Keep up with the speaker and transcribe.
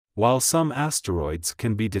While some asteroids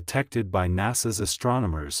can be detected by NASA's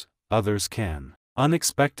astronomers, others can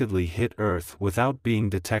unexpectedly hit Earth without being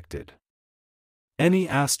detected. Any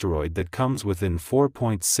asteroid that comes within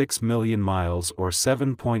 4.6 million miles or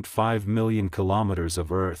 7.5 million kilometers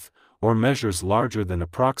of Earth, or measures larger than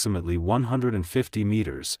approximately 150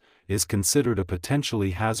 meters, is considered a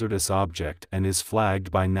potentially hazardous object and is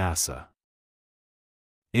flagged by NASA.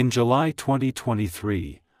 In July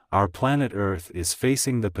 2023, our planet Earth is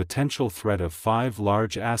facing the potential threat of 5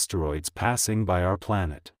 large asteroids passing by our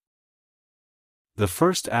planet. The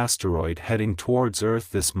first asteroid heading towards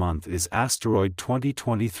Earth this month is Asteroid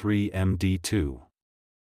 2023 MD2.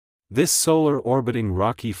 This solar-orbiting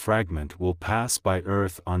rocky fragment will pass by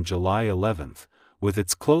Earth on July 11th, with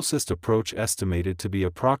its closest approach estimated to be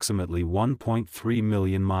approximately 1.3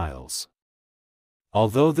 million miles.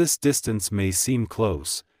 Although this distance may seem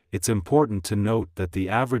close, it's important to note that the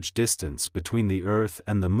average distance between the Earth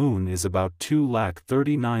and the Moon is about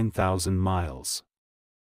 239,000 miles.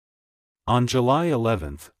 On July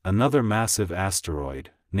 11th, another massive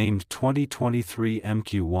asteroid, named 2023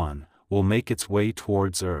 MQ1, will make its way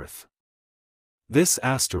towards Earth. This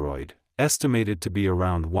asteroid, estimated to be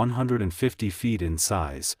around 150 feet in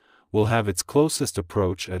size, will have its closest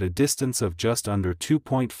approach at a distance of just under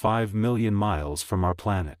 2.5 million miles from our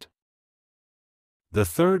planet. The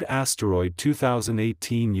third asteroid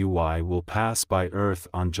 2018 UI will pass by Earth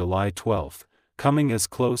on July 12th, coming as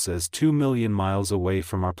close as 2 million miles away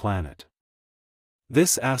from our planet.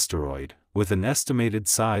 This asteroid, with an estimated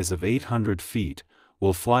size of 800 feet,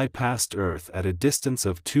 will fly past Earth at a distance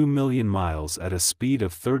of 2 million miles at a speed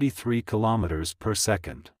of 33 kilometers per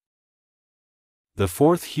second. The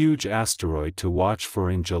fourth huge asteroid to watch for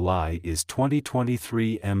in July is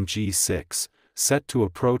 2023 MG6, set to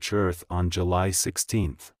approach Earth on July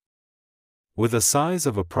 16th. With a size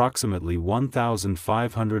of approximately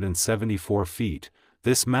 1,574 feet,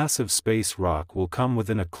 this massive space rock will come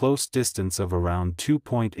within a close distance of around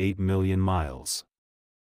 2.8 million miles.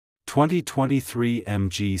 2023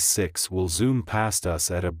 MG6 will zoom past us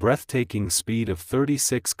at a breathtaking speed of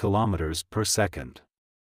 36 kilometers per second.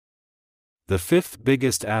 The fifth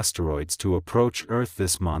biggest asteroids to approach Earth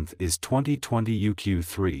this month is 2020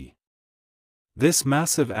 UQ3. This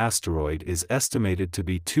massive asteroid is estimated to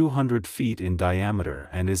be 200 feet in diameter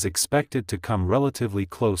and is expected to come relatively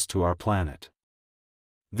close to our planet.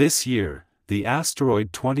 This year, the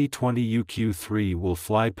asteroid 2020 UQ3 will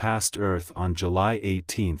fly past Earth on July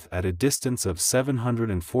 18th at a distance of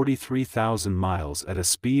 743,000 miles at a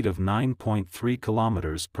speed of 9.3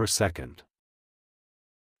 kilometers per second.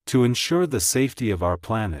 To ensure the safety of our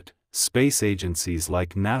planet, space agencies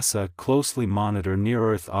like NASA closely monitor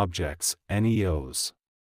near-Earth objects, NEOs.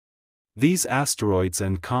 These asteroids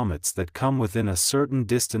and comets that come within a certain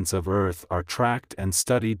distance of Earth are tracked and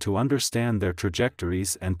studied to understand their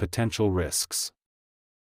trajectories and potential risks.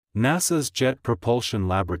 NASA's Jet Propulsion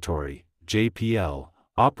Laboratory, JPL,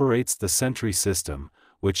 operates the Sentry system,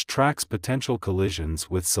 which tracks potential collisions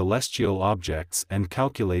with celestial objects and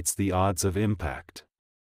calculates the odds of impact.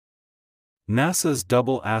 NASA's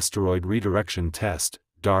Double Asteroid Redirection Test,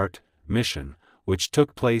 DART, mission, which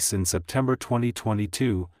took place in September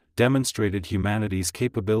 2022, demonstrated humanity's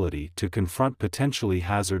capability to confront potentially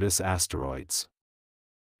hazardous asteroids.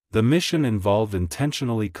 The mission involved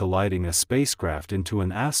intentionally colliding a spacecraft into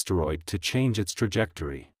an asteroid to change its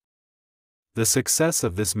trajectory. The success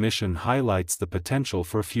of this mission highlights the potential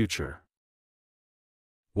for future.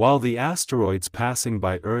 While the asteroids passing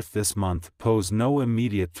by Earth this month pose no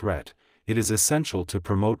immediate threat, it is essential to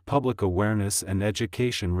promote public awareness and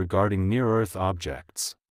education regarding near-Earth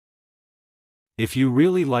objects. If you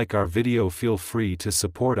really like our video, feel free to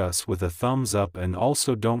support us with a thumbs up, and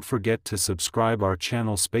also don't forget to subscribe our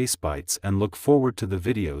channel Space Bites, and look forward to the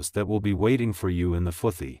videos that will be waiting for you in the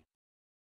futhi.